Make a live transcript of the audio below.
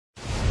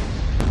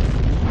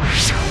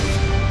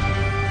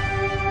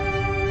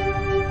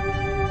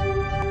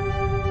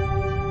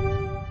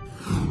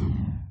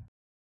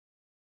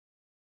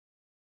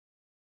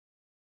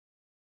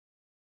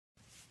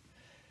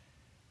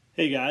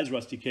Hey guys,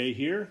 Rusty K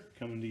here,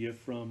 coming to you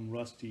from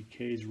Rusty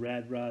K's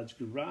Rad Rods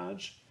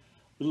Garage.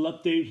 Little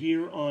update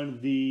here on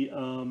the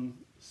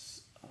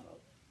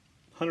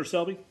Hunter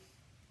Selby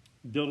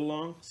Build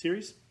Along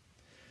series.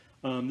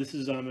 This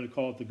is, I'm going to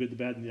call it the good, the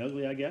bad, and the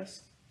ugly, I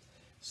guess.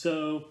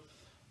 So,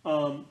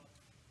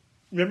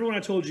 remember when I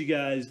told you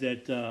guys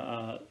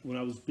that when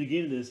I was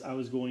beginning this, I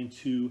was going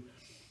to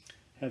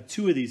have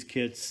two of these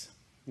kits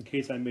in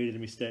case I made any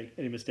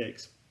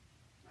mistakes.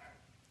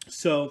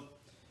 So,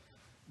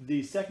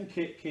 the second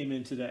kit came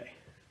in today.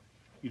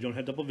 You don't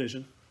have double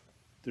vision.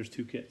 There's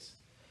two kits.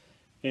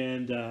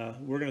 And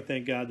we're going to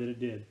thank God that it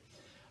did.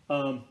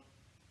 The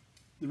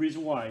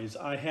reason why is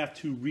I have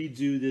to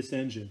redo this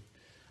engine.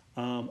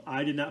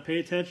 I did not pay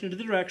attention to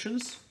the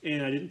directions,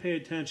 and I didn't pay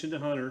attention to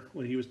Hunter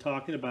when he was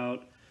talking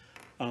about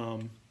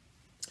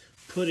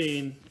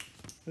putting,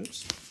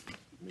 oops,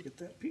 let me get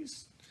that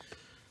piece,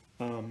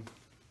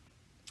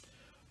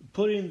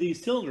 putting the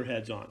cylinder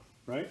heads on,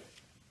 right?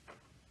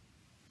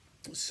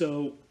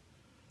 So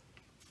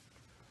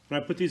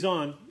when I put these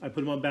on, I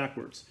put them on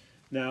backwards.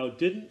 Now, it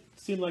didn't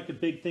seem like a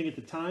big thing at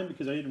the time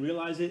because I didn't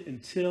realize it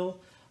until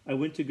I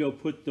went to go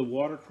put the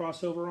water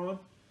crossover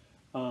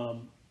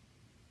on.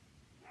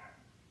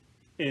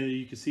 And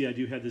you can see I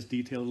do have this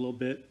detail a little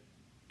bit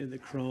in the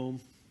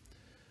chrome.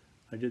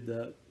 I did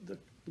the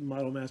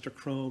Model Master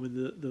chrome and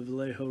the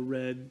Vallejo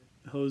red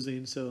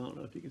hosing, so I don't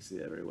know if you can see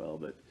that very well,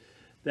 but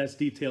that's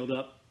detailed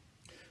up.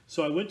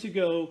 So I went to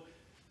go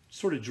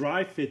sort of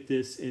dry fit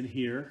this in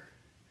here,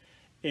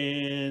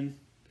 and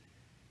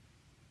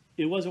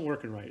it wasn't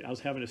working right. I was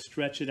having to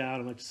stretch it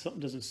out. I'm like,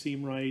 something doesn't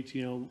seem right.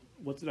 You know,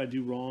 what did I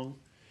do wrong?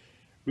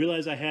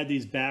 Realized I had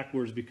these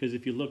backwards because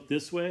if you look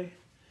this way,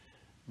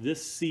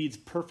 this seeds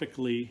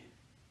perfectly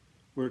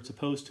where it's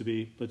supposed to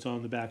be, but it's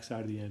on the back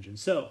side of the engine.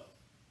 So,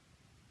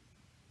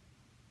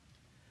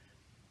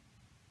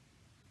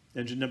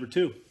 engine number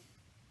 2.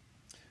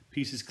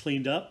 Pieces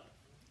cleaned up,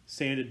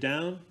 sanded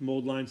down,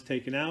 mold lines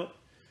taken out,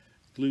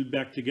 glued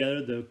back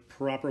together the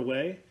proper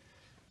way.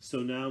 So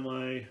now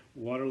my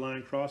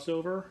waterline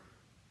crossover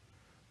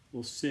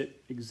will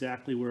sit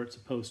exactly where it's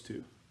supposed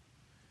to.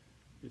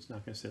 It's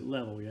not going to sit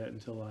level yet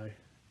until I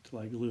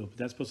glue it, but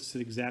that's supposed to sit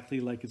exactly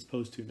like it's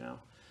supposed to now.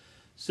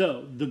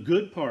 So the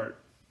good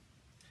part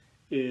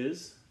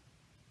is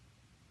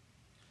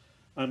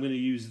I'm going to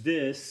use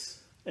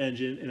this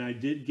engine, and I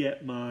did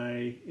get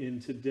my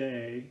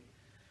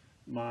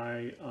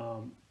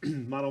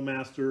Model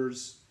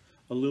Masters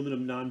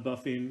aluminum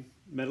non-buffing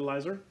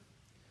metallizer.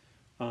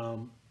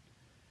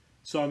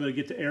 So I'm going to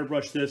get to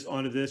airbrush this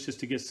onto this just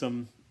to get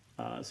some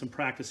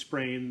practice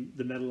spraying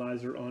the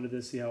metallizer onto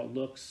this, see how it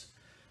looks.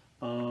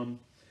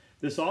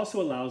 This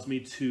also allows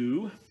me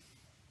to,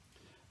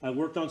 I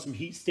worked on some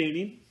heat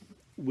staining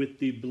with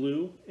the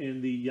blue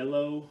and the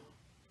yellow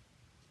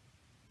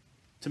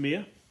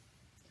Tamiya.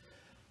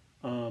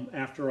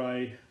 After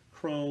I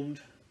chromed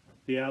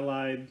the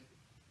Alclad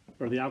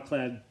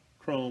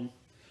chrome,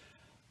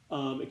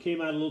 it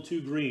came out a little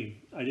too green.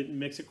 I didn't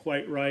mix it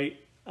quite right.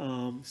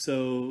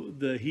 So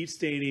the heat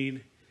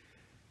staining,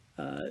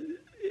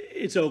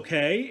 it's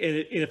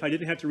okay. And if I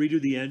didn't have to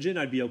redo the engine,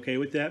 I'd be okay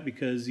with that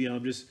because, you know,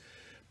 I'm just,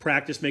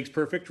 practice makes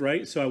perfect,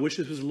 right? So I wish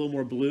this was a little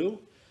more blue.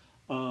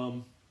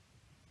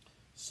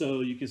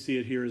 So you can see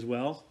it here as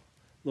well.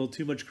 A little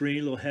too much green,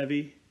 a little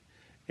heavy.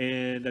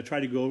 And I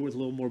tried to go with a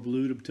little more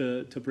blue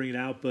to bring it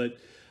out. But,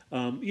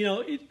 you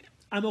know,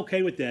 I'm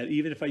okay with that,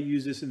 even if I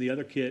use this in the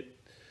other kit.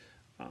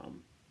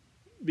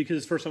 Because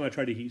it's the first time I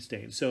tried to heat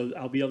stain. So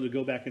I'll be able to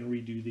go back and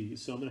redo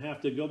these. So I'm going to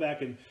have to go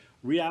back and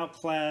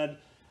re-outclad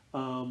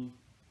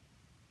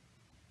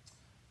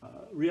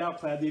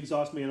the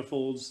exhaust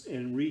manifolds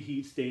and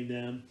reheat stain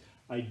them.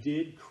 I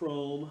did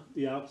chrome,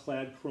 the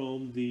Alclad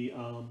chrome, the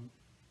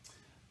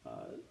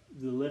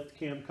lift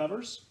cam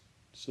covers.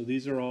 So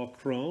these are all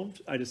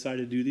chromed. I decided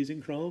to do these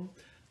in chrome.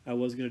 I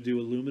was going to do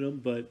aluminum,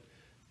 but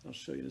I'll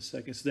show you in a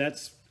second. So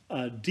that's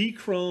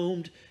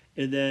de-chromed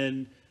and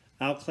then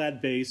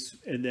Alclad base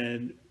and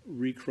then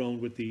re-chromed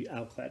with the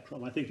Alclad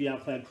chrome. I think the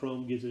Alclad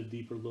chrome gives it a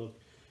deeper look.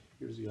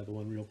 Here's the other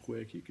one real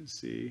quick. You can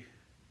see,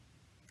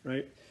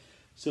 right?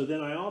 So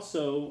then I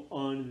also,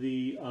 on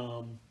the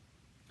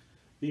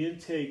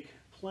intake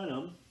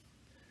plenum,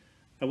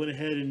 I went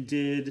ahead and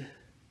did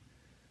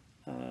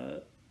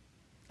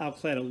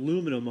Alclad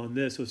aluminum on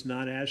this, so it's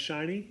not as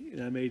shiny.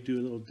 And I may do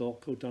a little dull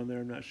coat on there,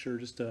 I'm not sure,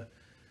 just to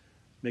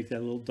make that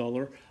a little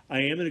duller. I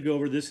am going to go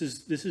over, this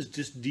is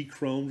just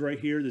de-chromed right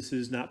here. This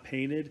is not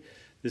painted.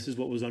 This is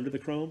what was under the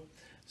chrome.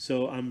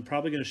 So I'm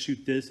probably going to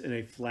shoot this in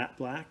a flat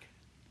black,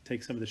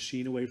 take some of the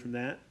sheen away from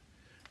that,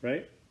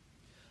 right?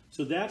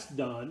 So that's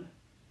done.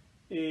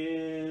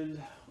 And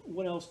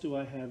what else do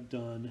I have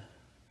done?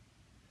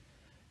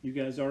 You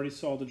guys already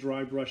saw the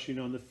dry brushing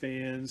on the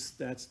fans.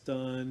 That's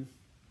done.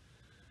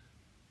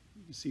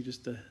 You can see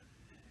just a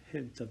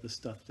hint of the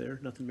stuff there,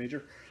 nothing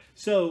major.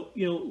 So,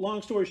 you know,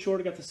 long story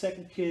short, I got the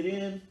second kit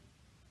in,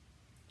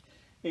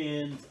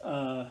 and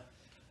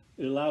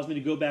it allows me to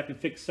go back and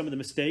fix some of the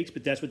mistakes,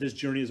 but that's what this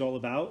journey is all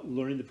about,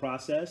 learning the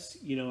process.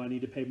 You know, I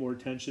need to pay more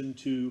attention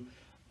to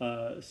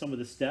some of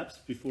the steps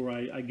before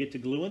I get to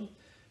gluing.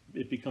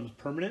 It becomes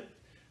permanent.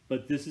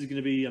 But this is going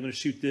to be, I'm going to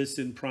shoot this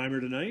in primer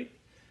tonight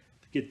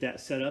to get that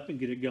set up and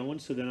get it going,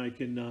 so then I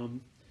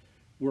can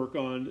work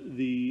on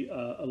the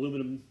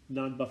aluminum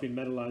non-buffing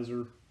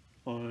metallizer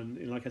on,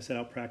 and like I said,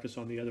 I'll practice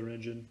on the other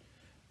engine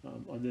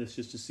on this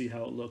just to see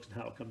how it looks and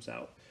how it comes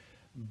out.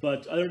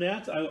 But other than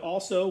that, I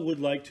also would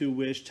like to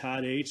wish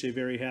Todd H. a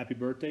very happy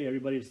birthday.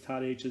 Everybody, it's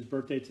Todd H.'s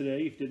birthday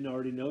today, if you didn't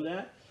already know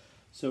that.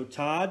 So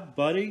Todd,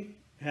 buddy,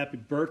 happy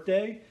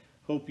birthday.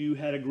 Hope you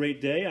had a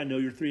great day. I know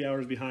you're 3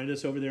 hours behind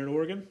us over there in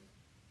Oregon,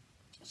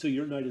 so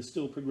your night is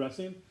still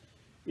progressing.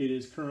 It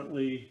is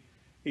currently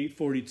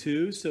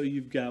 8:42, so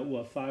you've got,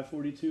 what,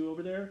 5:42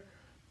 over there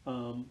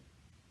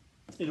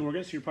in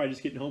Oregon, so you're probably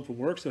just getting home from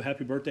work, so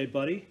happy birthday,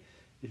 buddy.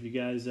 If you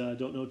guys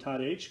don't know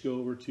Todd H., go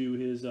over to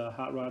his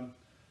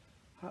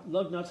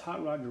Lug Nuts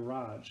Hot Rod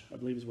Garage, I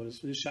believe is what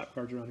his shop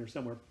card's around here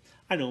somewhere.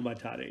 I know him by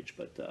Todd H.,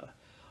 but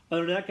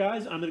other than that,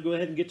 guys, I'm going to go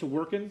ahead and get to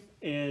working,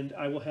 and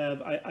I will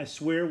have, I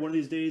swear one of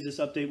these days this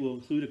update will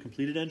include a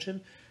completed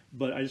engine,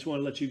 but I just want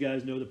to let you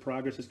guys know the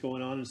progress that's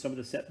going on and some of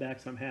the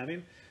setbacks I'm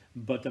having.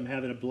 But I'm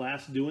having a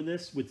blast doing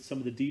this with some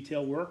of the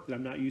detail work that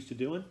I'm not used to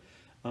doing.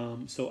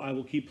 So I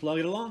will keep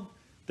plugging along.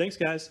 Thanks,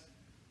 guys.